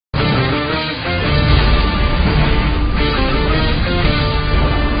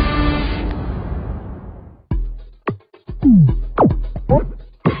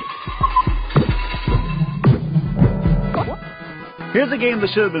Here's a game that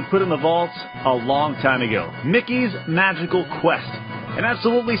should have been put in the vaults a long time ago. Mickey's Magical Quest. An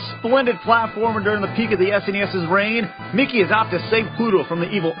absolutely splendid platformer during the peak of the SNES's reign. Mickey is out to save Pluto from the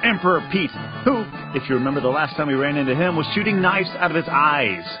evil Emperor Pete, who, if you remember the last time we ran into him, was shooting knives out of his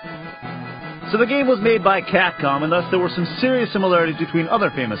eyes. So the game was made by Capcom, and thus there were some serious similarities between other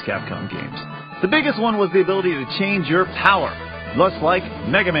famous Capcom games. The biggest one was the ability to change your power, much like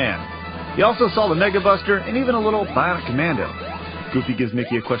Mega Man. You also saw the Mega Buster and even a little Bionic Commando. Goofy gives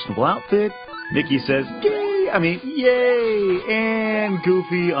Mickey a questionable outfit. Mickey says, yay, and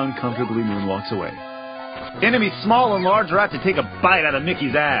Goofy uncomfortably moonwalks away. Enemies small and large are out to take a bite out of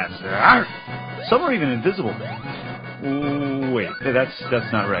Mickey's ass. Some are even invisible. Wait,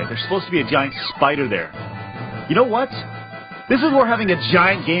 that's not right. There's supposed to be a giant spider there. You know what? This is where having a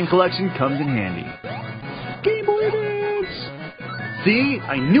giant game collection comes in handy. Game Boy Advance! See?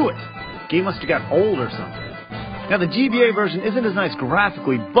 I knew it. The game must have got old or something. Now, the GBA version isn't as nice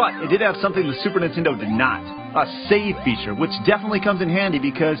graphically, but it did have something the Super Nintendo did not. A save feature, which definitely comes in handy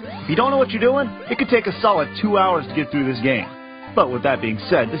because if you don't know what you're doing, it could take a solid 2 hours to get through this game. But with that being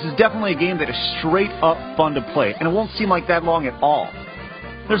said, this is definitely a game that is straight up fun to play, and it won't seem like that long at all.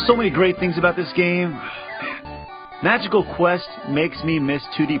 There's so many great things about this game. Magical Quest makes me miss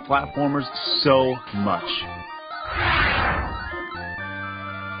 2D platformers so much.